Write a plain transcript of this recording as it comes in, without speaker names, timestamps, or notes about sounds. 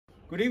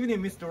Good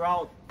evening, Mr.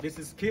 Rao. This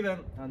is Kevin,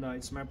 and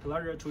it's my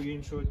pleasure to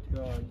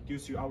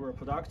introduce you our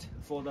product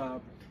for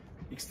the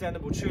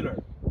extendable trailer.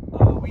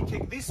 We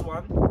take this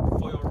one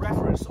for your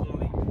reference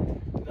only.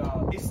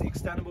 This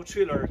extendable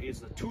trailer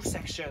is a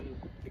two-section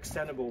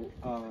extendable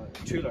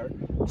trailer,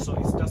 so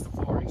it's just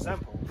for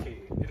example. Okay,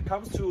 it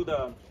comes to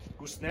the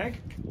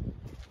gooseneck,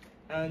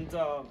 and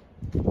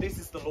this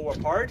is the lower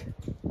part,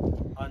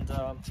 and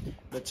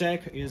the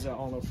jack is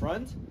on the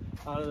front.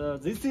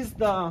 This is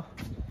the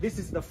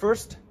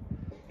first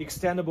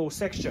extendable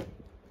section.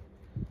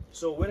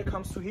 So when it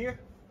comes to here,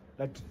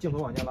 来镜头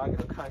往下拉，给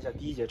他看一下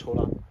第一节抽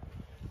拉。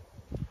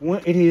When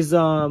it is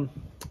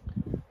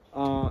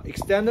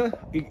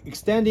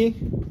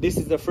extending, this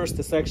is the first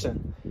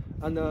section,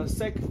 and the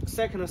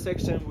second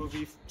section will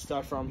be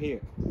start from here.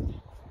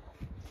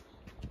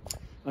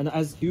 And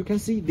as you can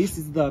see, this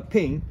is the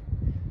pin,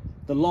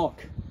 the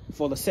lock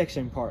for the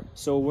section part.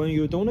 So when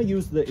you don't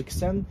use the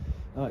extendable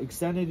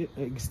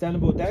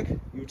deck,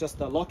 you just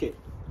lock it.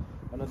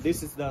 And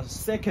this is the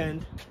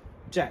second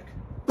jack,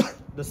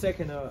 the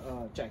second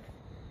jack.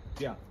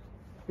 Yeah,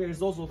 here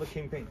is also the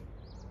kingpin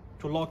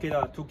to lock it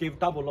to give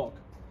double lock.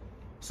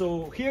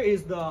 So here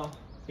is the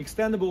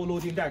extendable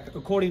loading deck.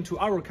 According to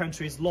our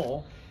country's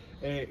law,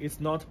 it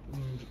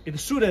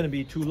shouldn't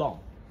be too long.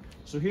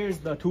 So here is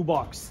the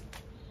toolbox.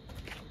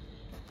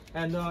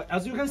 And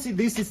as you can see,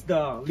 this is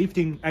the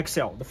lifting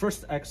axle, the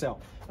first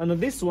axle. And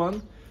this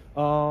one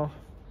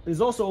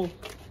is also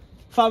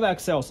 5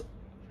 axles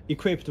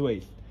equipped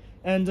with.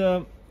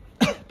 And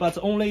but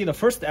only the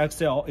first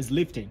axle is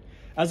lifting.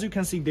 As you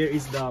can see, there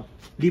is the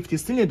lifting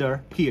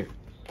cylinder here.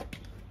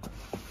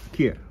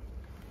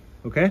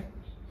 Okay.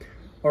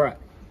 All right.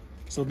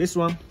 So this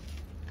one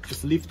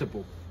is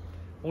liftable.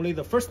 Only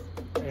the first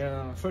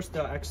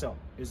axle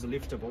is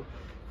liftable.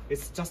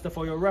 It's just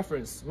for your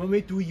reference. When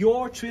we do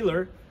your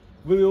trailer,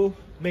 we will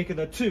make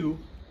the 2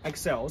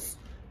 axles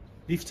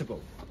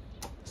liftable.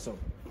 So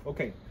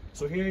okay.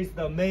 So here is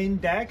the main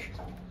deck.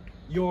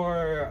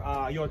 Your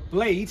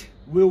blade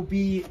will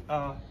be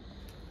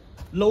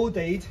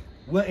loaded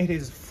when it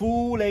is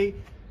fully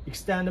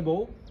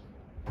extendable.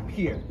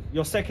 Here,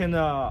 your second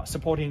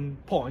supporting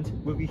point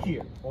will be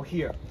here or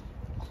here,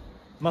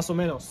 más o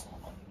menos.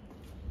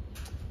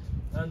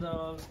 And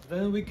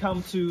then we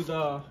come to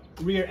the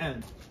rear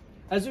end.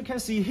 As you can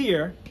see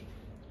here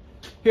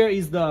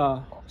is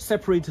the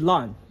separate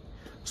line.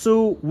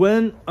 So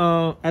when,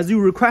 as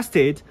you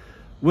requested,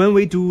 when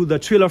we do the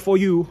trailer for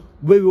you,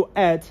 we will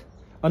add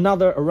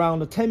another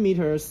around 10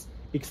 meters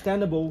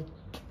extendable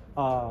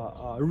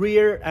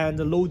rear and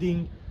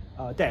loading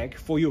deck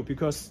for you,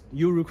 because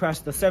you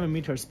request the 7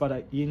 meters,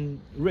 but in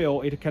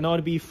real it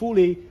cannot be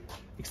fully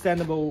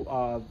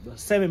extendable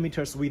 7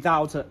 meters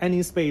without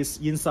any space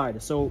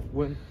inside. So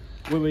when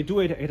we do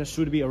it, it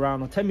should be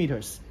around 10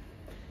 meters.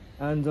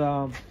 And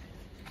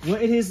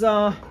when it is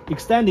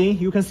extending,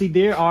 you can see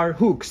there are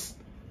hooks.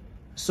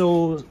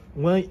 So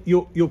when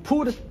you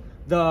put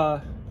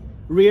the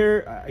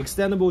rear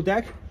extendable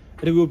deck,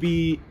 it will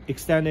be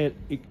extended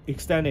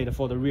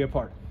for the rear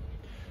part.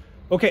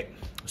 Okay,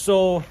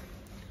 so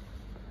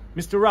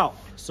Mr. Rao,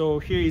 so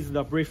here is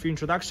the brief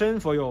introduction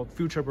for your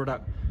future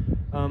product,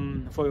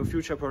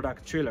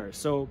 trailer.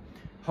 So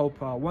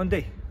hope one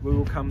day we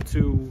will come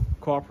to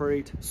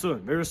cooperate soon,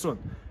 very soon.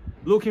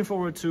 Looking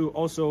forward to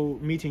also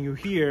meeting you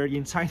here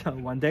in China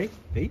one day.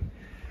 Okay,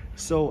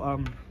 so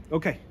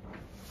okay,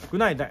 good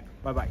night then.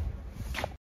 Bye bye.